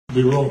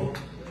be wrong,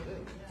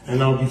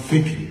 and I'll be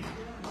faking.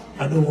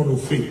 I don't want to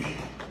fake.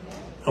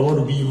 I want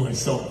to be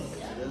myself.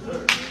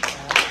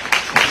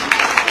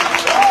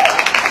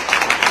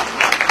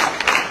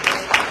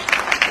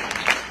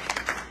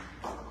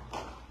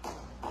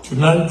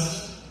 Tonight,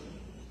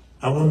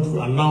 I want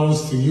to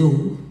announce to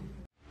you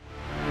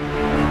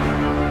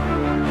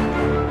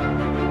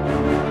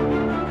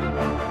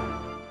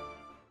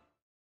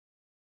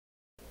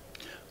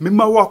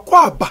Mima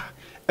wakwaba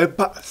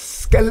eba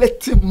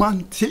Skeleton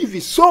Man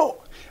TV so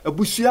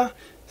ebusia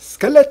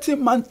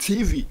Skeleton Man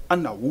TV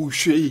ana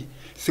wushe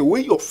say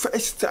when your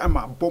first time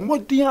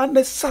abomodi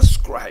and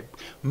subscribe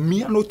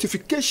me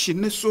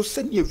notification so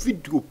send your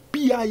video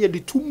bia ye de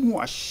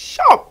tumu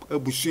sharp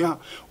ebusia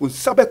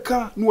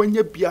unsabeka no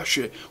anya bia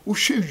hwe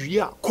uhwe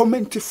wi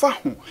comment fa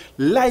ho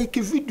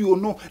like video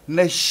no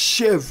na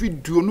share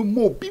video no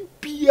mo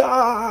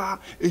bibia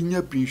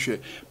enya bi hwe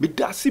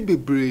medase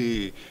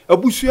bebre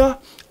ebusia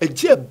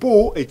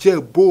ejebo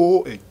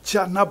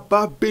eja na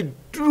ba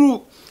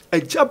bedru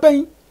eja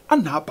ben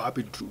ana ba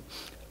bedru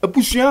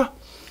ebusia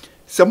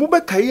se mo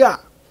bekaya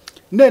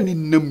na ni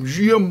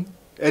namwiem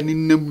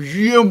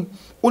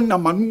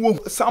onamanu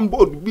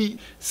sambod bi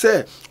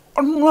se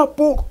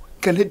honorable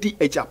Kennedy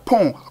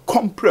Agyapong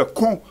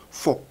comprecon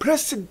for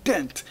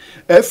president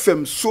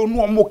FM so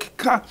no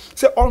mokeka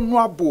se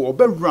honorable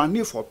obe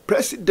running for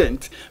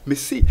president me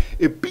see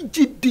e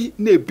bigidi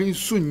na ebi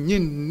nso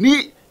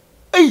nyini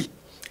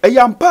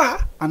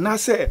eyampa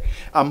anase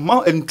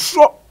ama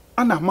entro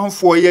ana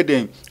manfo ye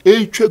den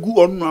etwegu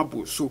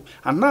honorable so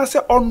anase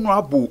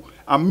honorable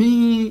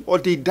ami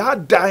odi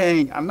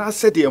dadaen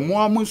anase de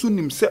mo amunso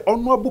nim se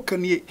honorable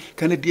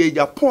Kennedy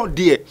Agyapong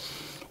de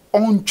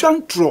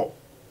onchantro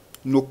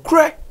no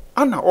kre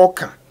ana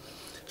oka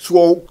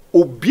so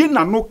obie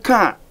na no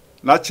ka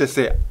na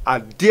chese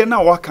ade na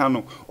waka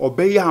no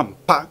obeya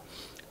ampa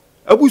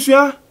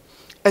abusua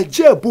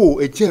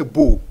ejebo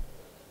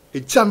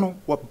eja no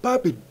wa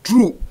babe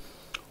dru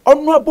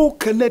honorable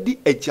Kennedy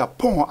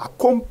Agyapong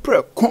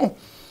akomprekon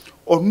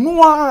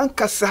onua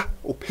nkasa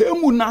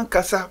opemu na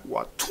nkasa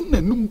watu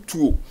nanum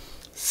tuo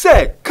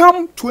say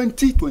come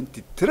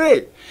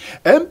 2023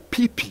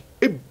 NPP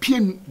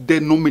ebien the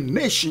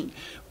nomination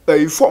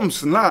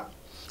forms na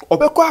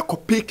obekwa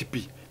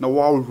akopeki na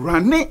wa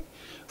running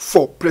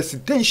for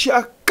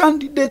presidential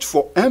candidate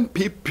for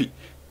NPP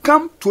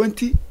come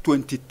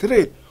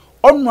 2023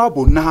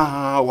 honorable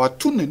na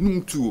watu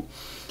nanum tuo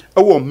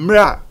ewo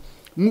mra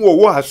mu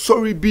wo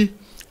asori bi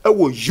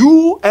ewo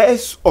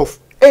US of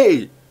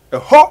A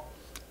ho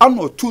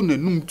ano tu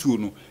nanum tuo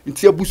no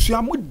nti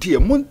abusua mo de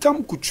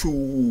montam kuchu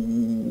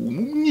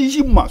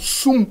munyi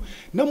masum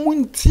na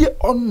montie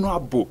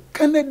honorable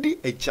Kennedy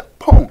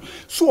Agyapong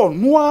so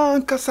ono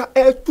ankasa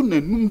etu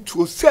nanum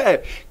tuo say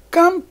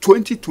come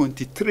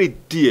 2023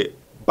 dear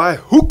by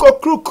hook or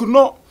crook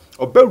no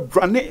obe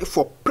running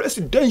for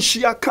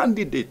presidential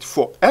candidate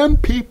for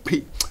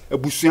NPP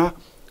abusua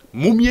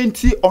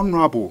mumienti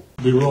honorable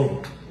be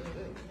wrong,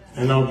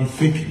 and I'll be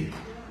faking.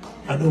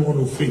 I don't want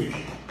to fake.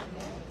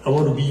 I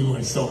want to be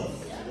myself.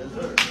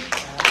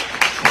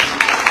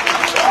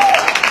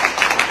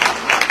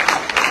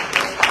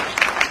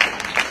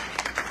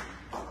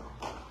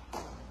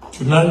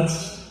 Tonight,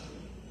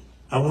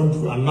 I want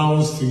to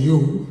announce to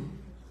you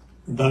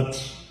that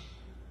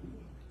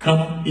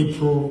come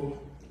April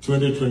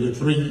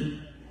 2023,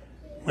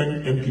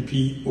 when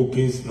NPP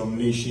opens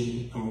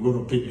nomination, I'm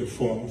going to pick the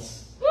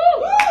forms.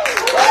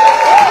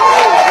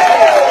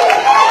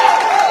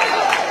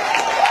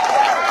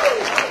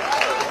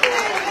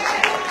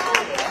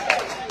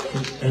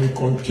 And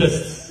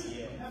contest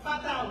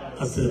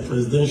as a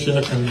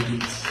presidential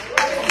candidate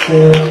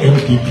for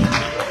NPP.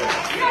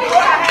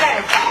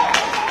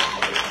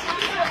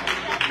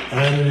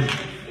 And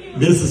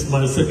this is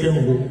my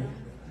second home,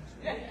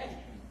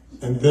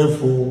 and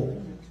therefore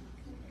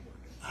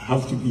I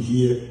have to be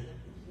here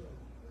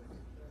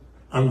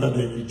under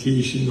the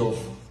invitation of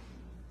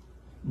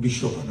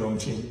Bishop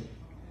Adontin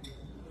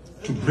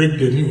to break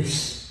the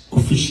news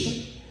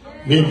officially.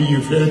 Maybe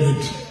you've heard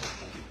it.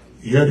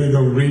 You heard it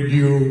on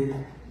radio,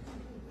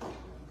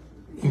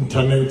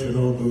 internet, and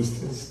all those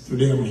things.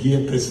 Today I'm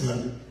here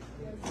personally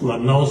to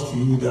announce to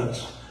you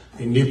that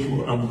in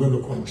April I'm going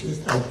to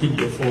contest. I'll pick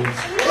the forms.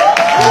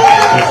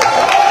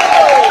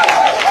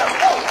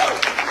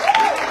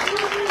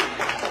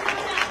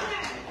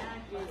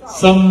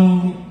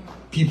 Some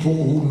people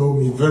who know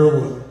me very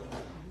well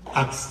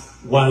ask,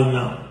 why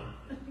now?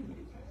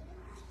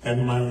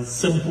 And my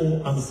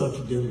simple answer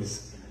to them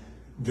is,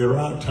 there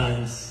are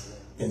times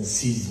and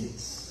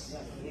seasons.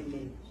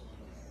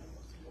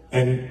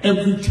 And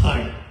every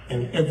time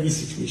and every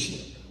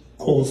situation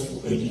calls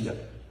for a leader.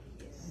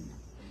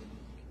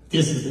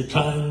 This is the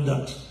time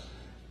that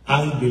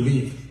I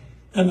believe,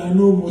 and I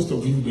know most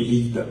of you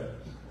believe that,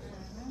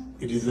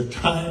 it is a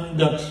time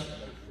that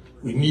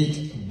we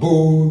need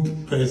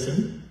bold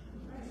person,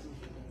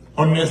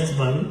 honest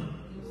man,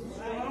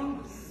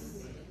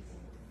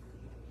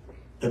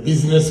 a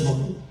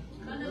businessman,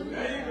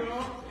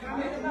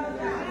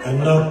 and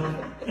not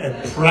a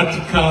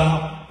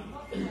practical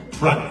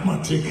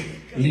pragmatic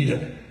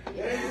leader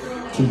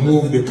to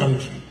move the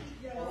country.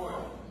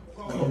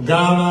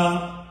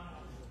 Ghana,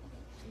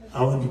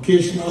 our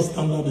educational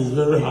standard is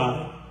very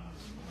high.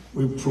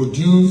 We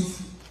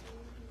produce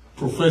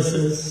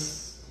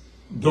professors,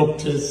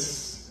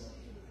 doctors,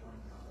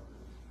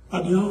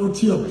 but they are all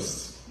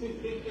theorists.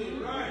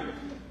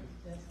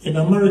 In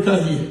America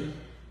here,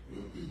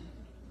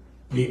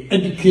 they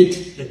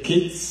educate the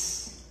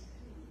kids,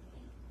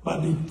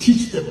 but they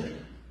teach them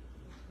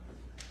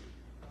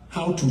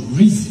how to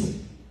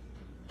reason.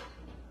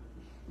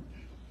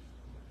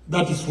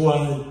 That is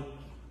why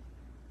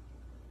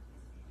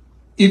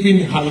even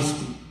in high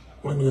school,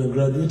 when you are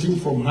graduating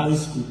from high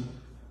school,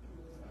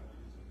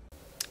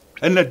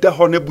 and the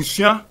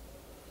Honebusia,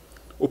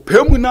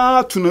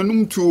 Opemuna to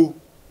Nanum to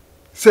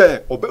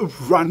say,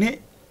 running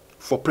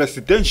for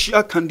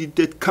presidential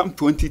candidate come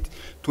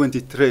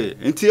 2023.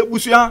 And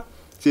Busia,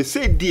 they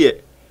say,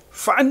 dear,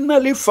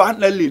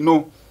 finally,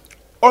 no,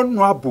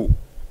 honorable,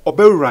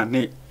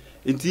 running.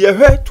 In the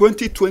year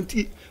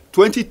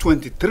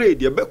 2023,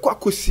 the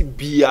Bekwakosi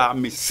Bia,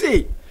 me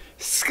say,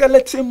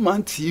 Skeleton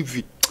Man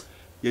TV.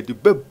 Ye di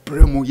be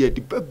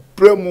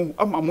bremo,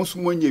 ama musu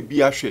mwenye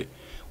biashe.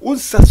 Un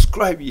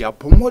subscribe ya,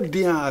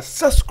 pomodia,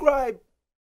 subscribe.